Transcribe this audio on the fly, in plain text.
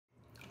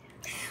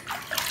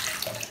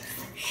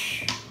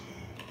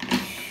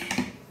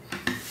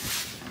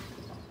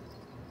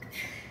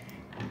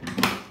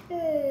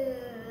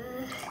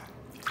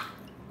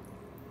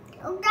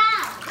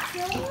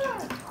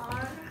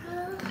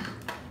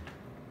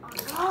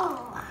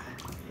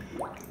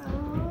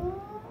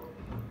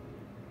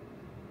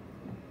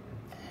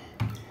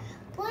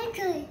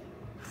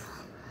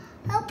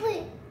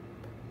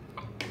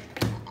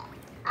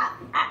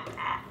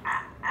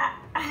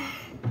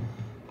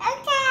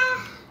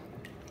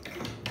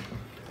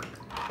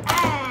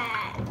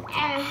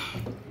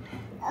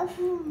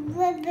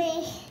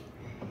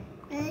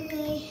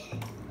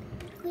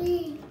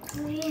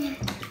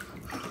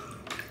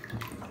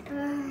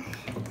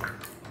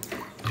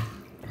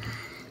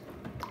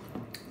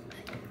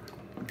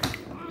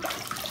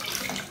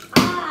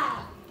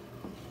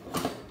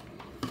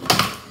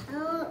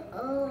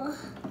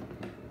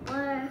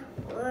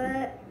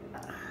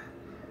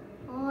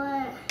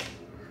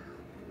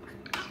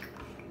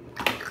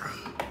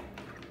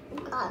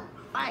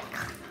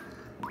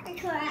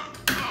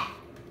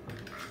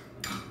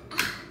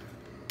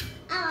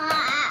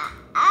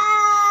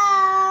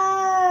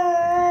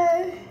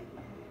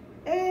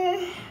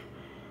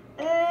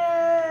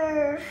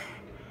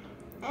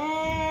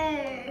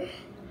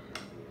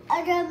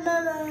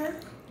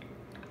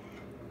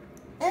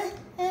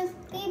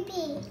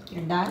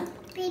You're done?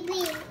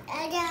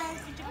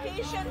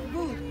 Education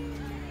booth.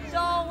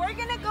 So we're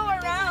gonna go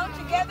around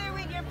together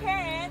with your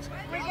parents.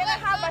 We're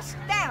gonna have a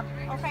stamp,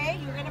 okay?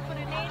 You're gonna put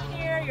a name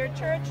here, your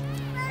church,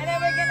 and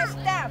then we're gonna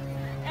stamp.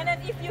 And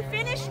then if you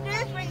finish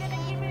this, we're gonna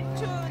give it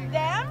to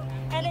them,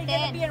 and it's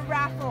gonna be a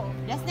raffle.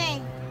 Just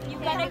name.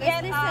 You're gonna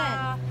get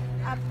a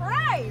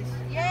prize.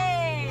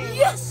 Yay!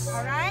 Yes!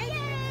 All right.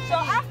 So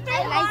after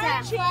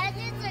marching,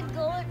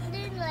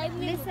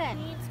 Listen.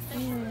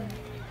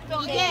 so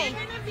EJ,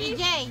 we're gonna be,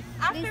 EJ.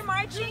 after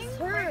marching,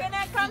 we're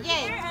gonna come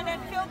here and then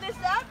fill this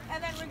up,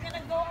 and then we're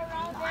gonna go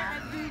around there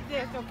and do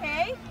this.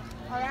 Okay?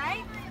 All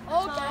right.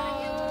 Okay.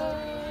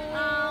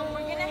 So,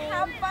 we're gonna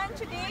have fun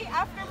today.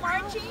 After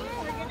marching,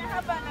 we're gonna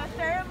have a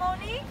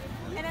ceremony,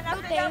 and then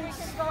after that, we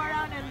can go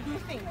around and do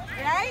things.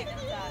 Right?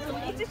 So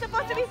it's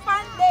supposed to be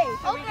fun day.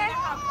 So we're gonna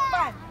have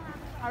fun.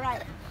 All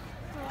right.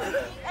 So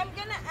I'm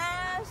gonna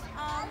ask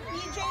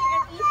PJ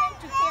and Ethan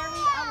to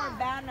carry our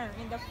banner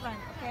in the front.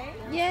 Okay?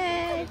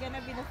 Yay! You're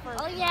gonna be the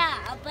first. Oh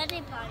yeah, a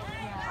birthday party.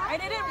 Yeah. I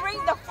didn't bring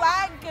the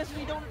flag because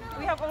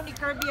we have only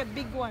Kirby a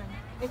big one.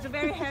 It's a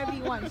very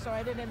heavy one, so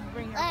I didn't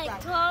bring a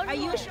flag. I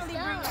usually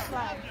bring a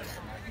flag.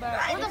 But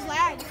the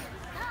flag?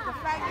 the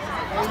flag is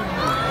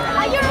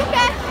Higher,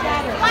 okay?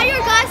 Higher,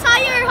 guys,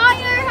 higher,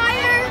 higher,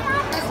 higher.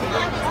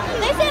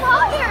 They said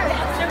higher.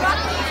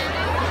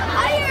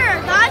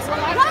 Higher, guys,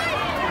 higher.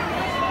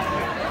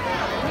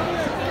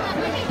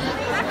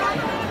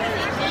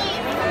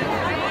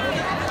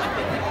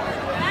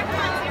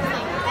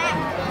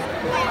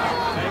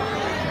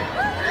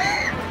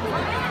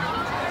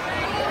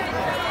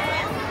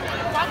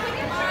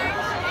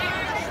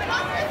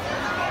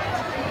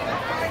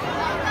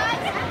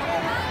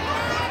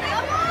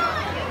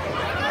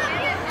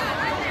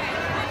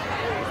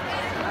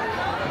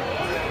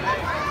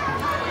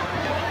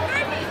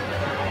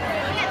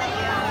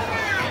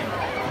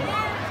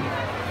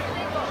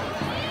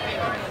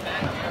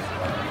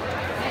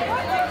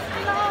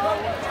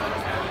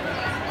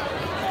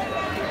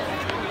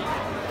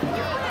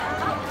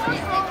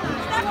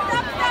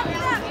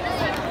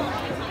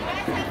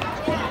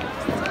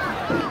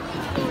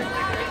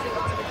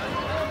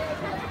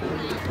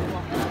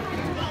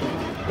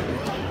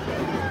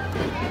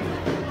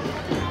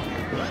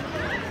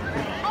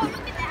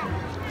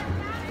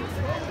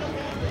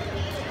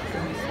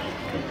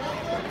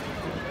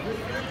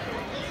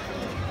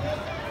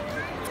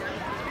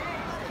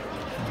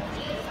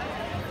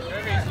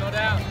 Slow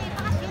down.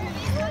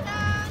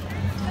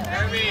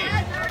 Kirby,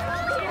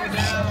 slow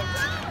down.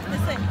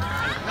 Listen.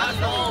 Not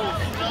slow.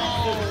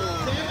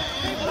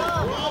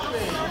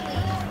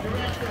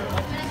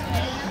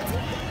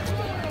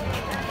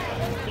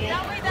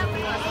 That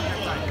way.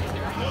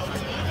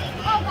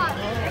 Oh God.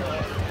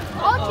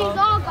 Oh, she's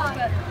all gone.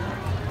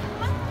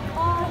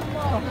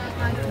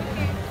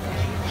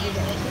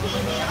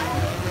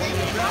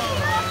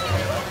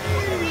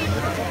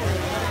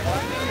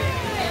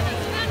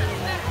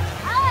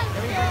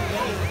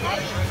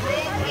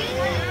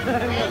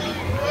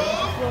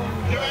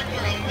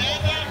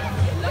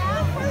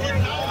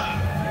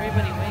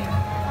 Everybody wait.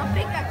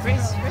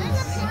 Grace.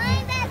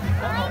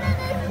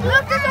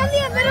 Look, there's only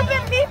a little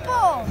bit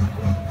people.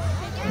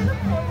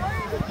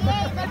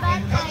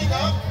 Coming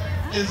up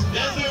is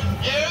desert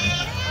area.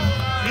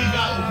 We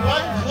got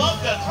one club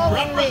that's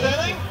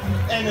representing,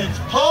 and it's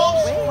Palm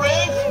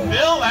Springs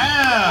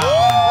Villam.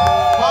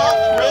 Palm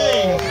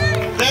Springs.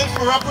 Thanks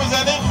for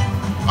representing.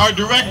 Our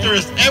director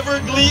is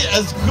Evergly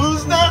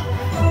Azkuzna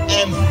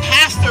and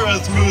Pastor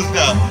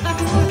Azkuzna.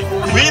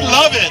 We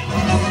love it.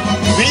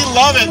 We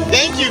love it.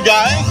 Thank you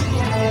guys.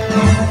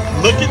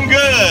 Looking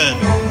good.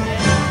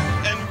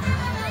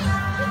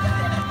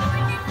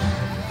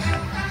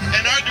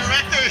 And our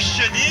director is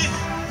Shanice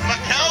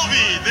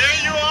McKelvey. There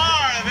you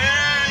are.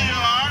 There you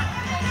are.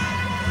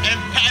 And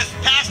is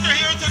Pastor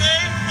here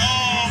today?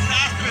 Oh,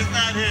 Pastor is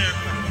not here.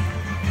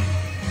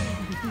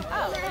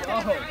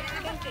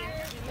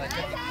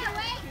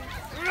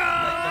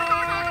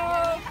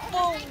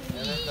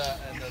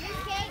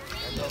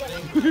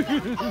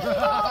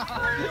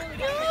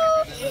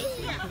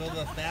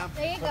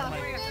 There you go.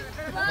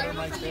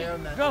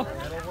 Go.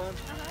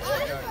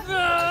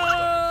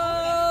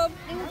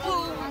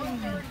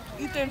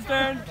 Ethan's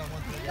turn.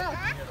 Go.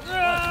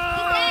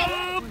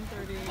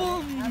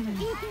 Boom.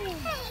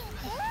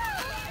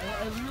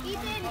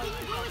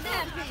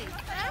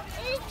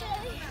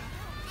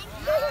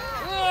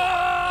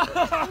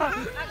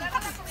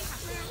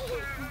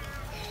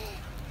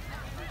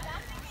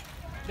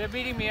 They're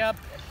beating me up.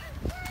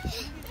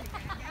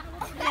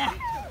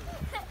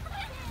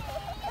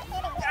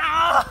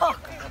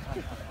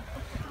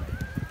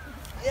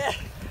 Yeah.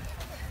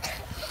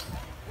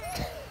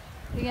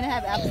 You're gonna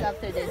have abs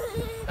after this.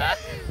 Huh?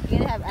 You're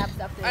gonna have abs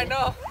after this. I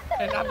know,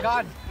 and I'm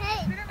gone.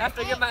 Hey.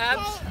 After I get my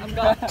abs, I'm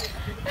gone. Go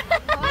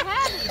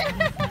ahead.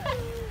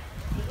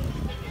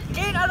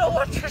 Kate, I don't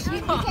want your You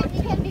stuff.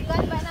 can be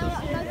gone by now.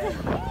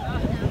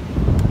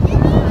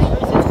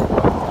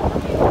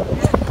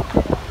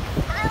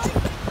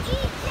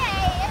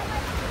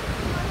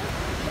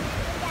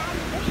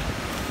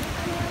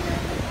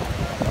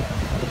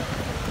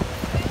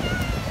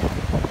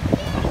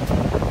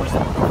 Where's the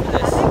proof of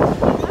this?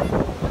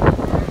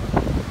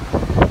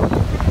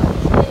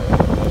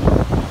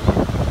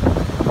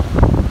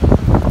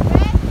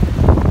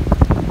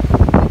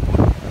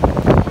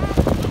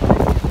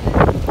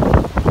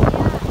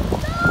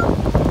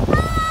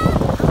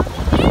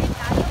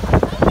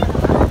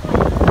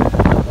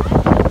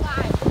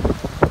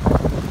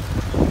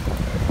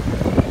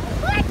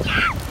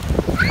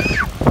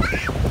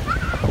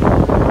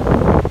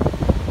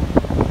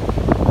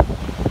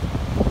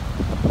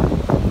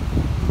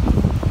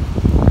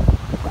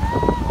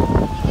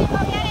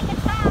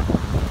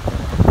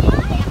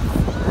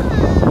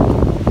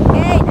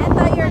 Kate, I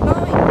thought you were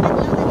going.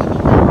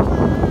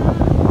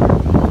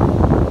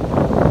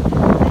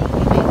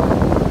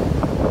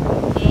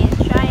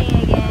 Kate's trying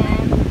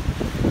again.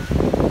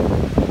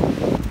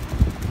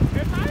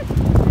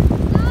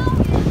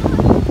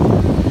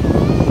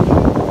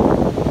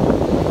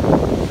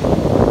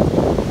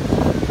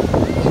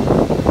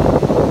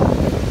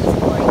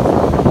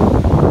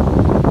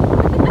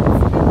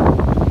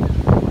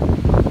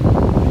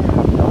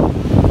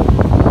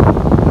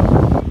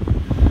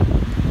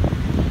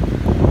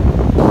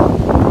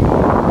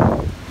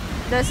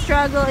 The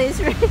struggle is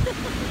real. You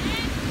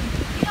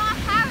don't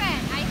have it.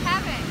 I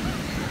have it.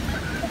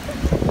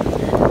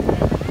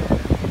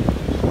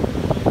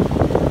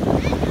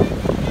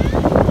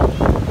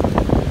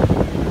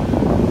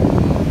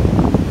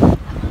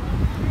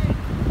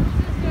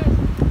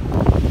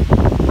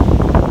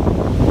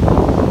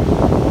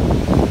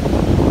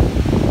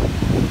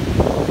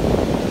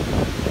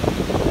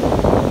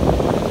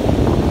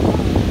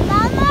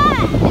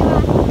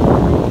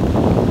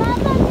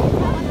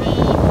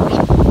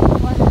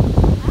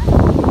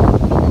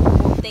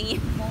 Thingy.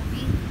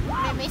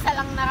 May isa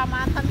lang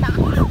naramatan na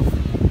ako.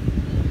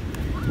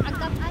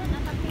 Agap, ano,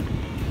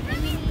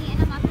 mini,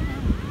 ano, natin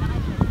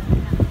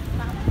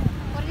na.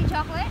 For the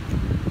chocolate?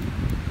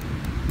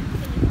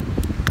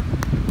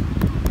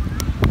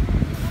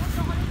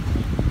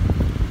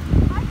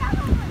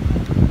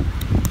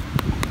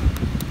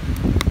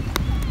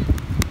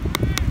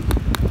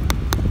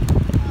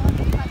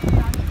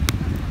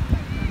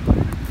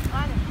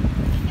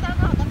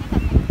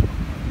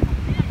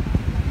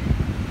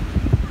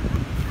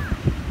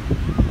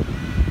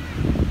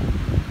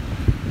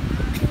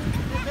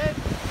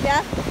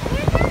 Yeah?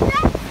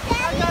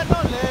 I got no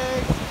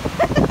legs.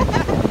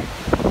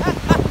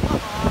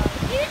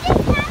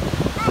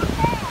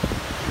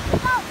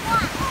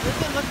 Does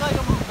it look like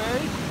I'm a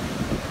berry?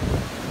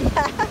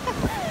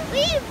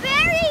 We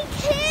very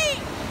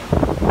cute.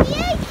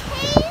 Me and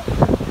Kate,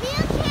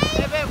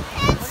 Hey, babe,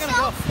 and we're gonna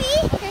go.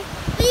 Sophie,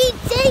 we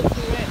take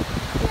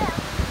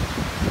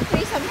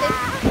Three something.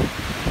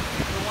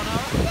 For 1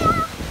 hour?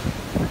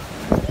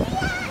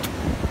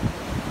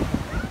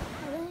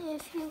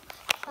 If you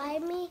buy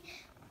me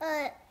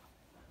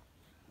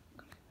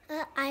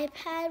an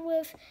iPad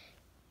with,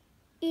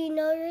 you're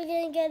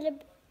gonna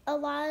get a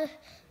lot of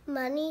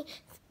money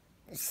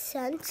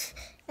sent,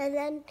 and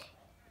then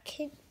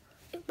can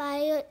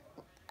buy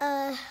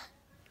a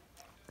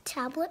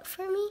tablet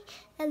for me,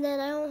 and then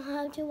I don't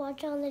have to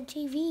watch on the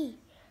TV.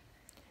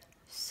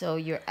 So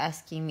you're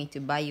asking me to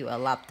buy you a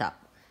laptop?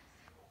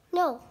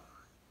 No,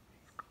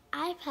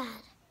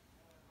 iPad.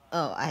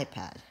 Oh,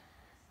 iPad.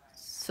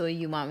 So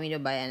you want me to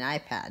buy an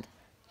iPad?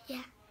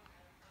 Yeah.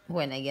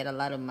 When I get a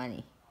lot of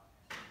money?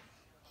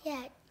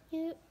 Yeah,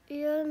 you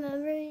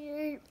remember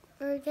you're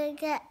gonna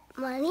get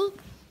money?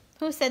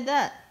 Who said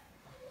that?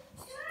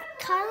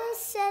 Carlos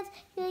said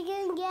you're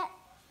gonna get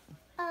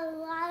a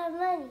lot of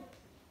money.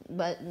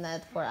 But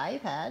not for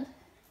iPad.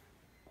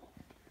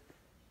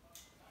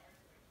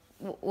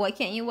 Why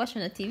can't you watch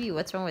on the TV?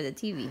 What's wrong with the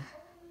TV?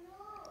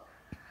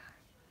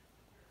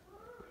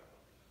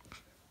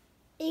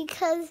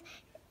 Because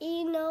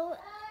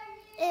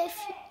if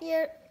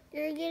you're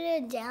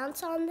gonna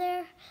dance on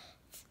there,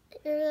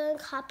 you're gonna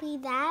copy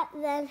that,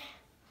 then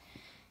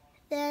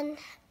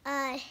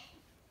I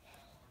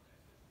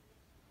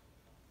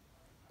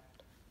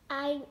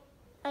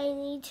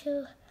need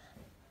to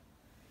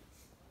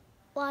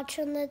watch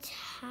on the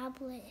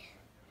tablet.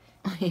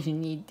 You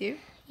need to?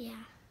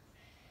 Yeah.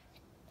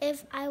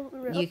 If I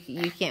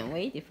You can't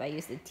wait if I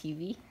use the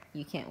TV?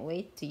 You can't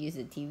wait to use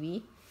the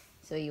TV?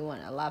 So you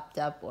want a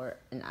laptop or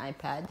an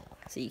iPad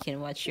so you can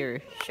watch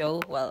your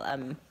show while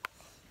I'm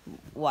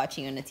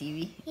watching on the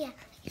TV? Yeah.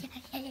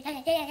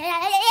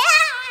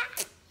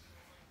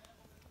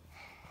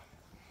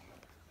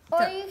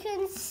 Or you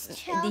can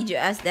tell. Did you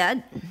ask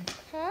Dad?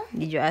 Huh?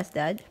 Did you ask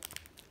Dad?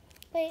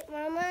 Wait,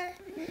 Mama.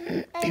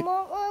 I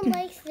want one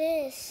like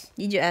this.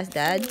 Did you ask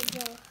Dad?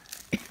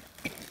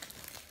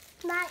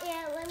 Not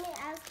yet. Let me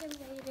ask him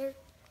later.